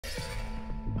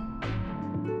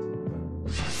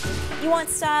You want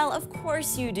style? Of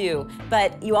course you do.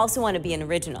 But you also want to be an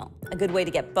original. A good way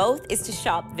to get both is to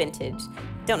shop vintage.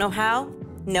 Don't know how?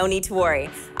 No need to worry.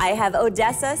 I have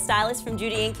Odessa, stylist from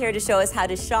Judy Inc. here to show us how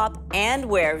to shop and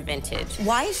wear vintage.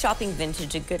 Why is shopping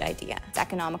vintage a good idea? It's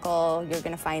economical. You're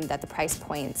going to find that the price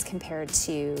points compared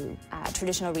to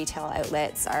traditional retail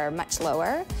outlets are much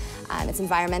lower. It's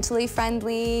environmentally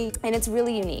friendly, and it's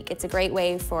really unique. It's a great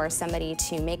way for somebody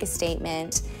to make a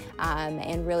statement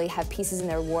and really have pieces in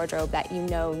their wardrobe that you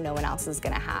know no one else is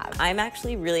going to have. I'm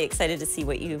actually really excited to see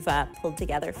what you've pulled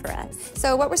together for us.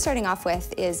 So what we're starting off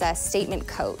with is a statement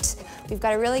coat. We've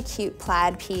got a really cute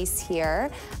plaid piece here,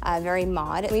 very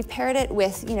mod. We've paired it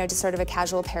with, just sort of a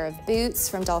casual pair of boots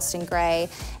from Dalston Gray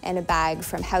and a bag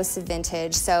from House of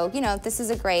Vintage. So, this is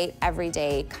a great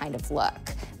everyday kind of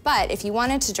look. But if you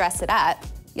wanted to dress it up,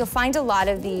 you'll find a lot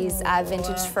of these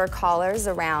vintage fur collars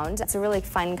around. It's a really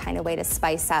fun kind of way to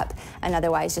spice up an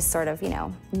otherwise just sort of,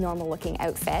 normal looking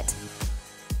outfit.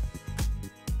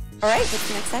 All right, what's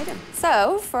the next item?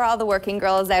 So, for all the working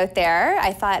girls out there,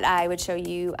 I thought I would show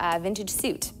you a vintage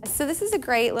suit. So this is a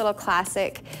great little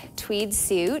classic tweed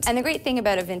suit. And the great thing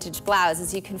about a vintage blouse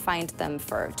is you can find them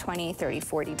for $20, $30,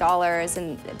 $40,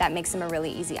 and that makes them a really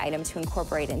easy item to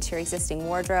incorporate into your existing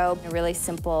wardrobe. A really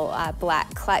simple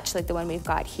black clutch like the one we've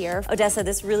got here. Odessa,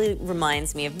 this really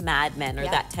reminds me of Mad Men or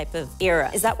that type of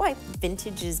era. Is that why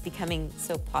vintage is becoming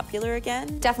so popular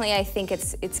again? Definitely, I think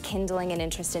it's kindling an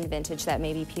interest in vintage that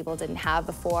maybe people didn't have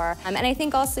before. And I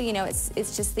think also,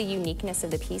 it's just the uniqueness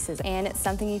of the pieces, and it's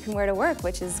something you can wear to work,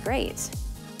 which is great.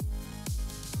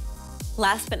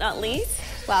 Last but not least?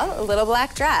 Well, a little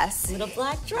black dress. A little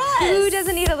black dress. Who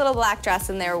doesn't need a little black dress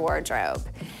in their wardrobe?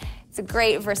 It's a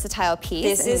great versatile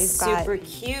piece. This is super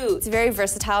cute. It's very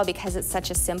versatile because it's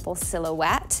such a simple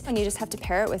silhouette. And you just have to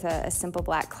pair it with a simple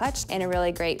black clutch and a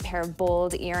really great pair of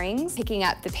bold earrings, picking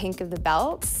up the pink of the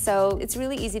belt. So it's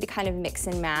really easy to kind of mix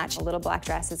and match. A little black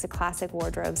dress is a classic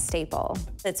wardrobe staple.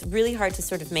 It's really hard to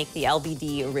sort of make the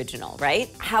LBD original, right?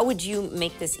 How would you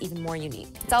make this even more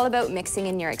unique? It's all about mixing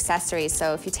in your accessories.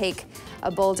 So if you take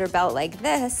a bolder belt like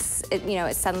this,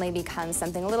 it suddenly becomes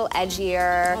something a little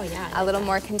edgier, a little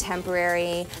more contemporary.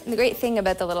 And the great thing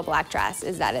about the little black dress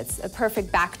is that it's a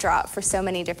perfect backdrop for so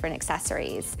many different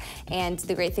accessories. And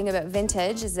the great thing about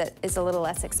vintage is that it's a little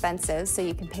less expensive, so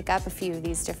you can pick up a few of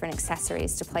these different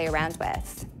accessories to play around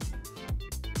with.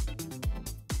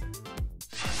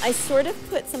 I sort of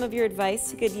put some of your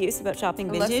advice to good use about shopping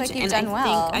vintage. Looks like you've done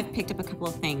well. I think I've picked up a couple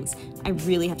of things. I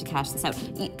really have to cash this out.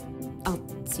 I'll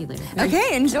see you later.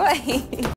 Okay, enjoy.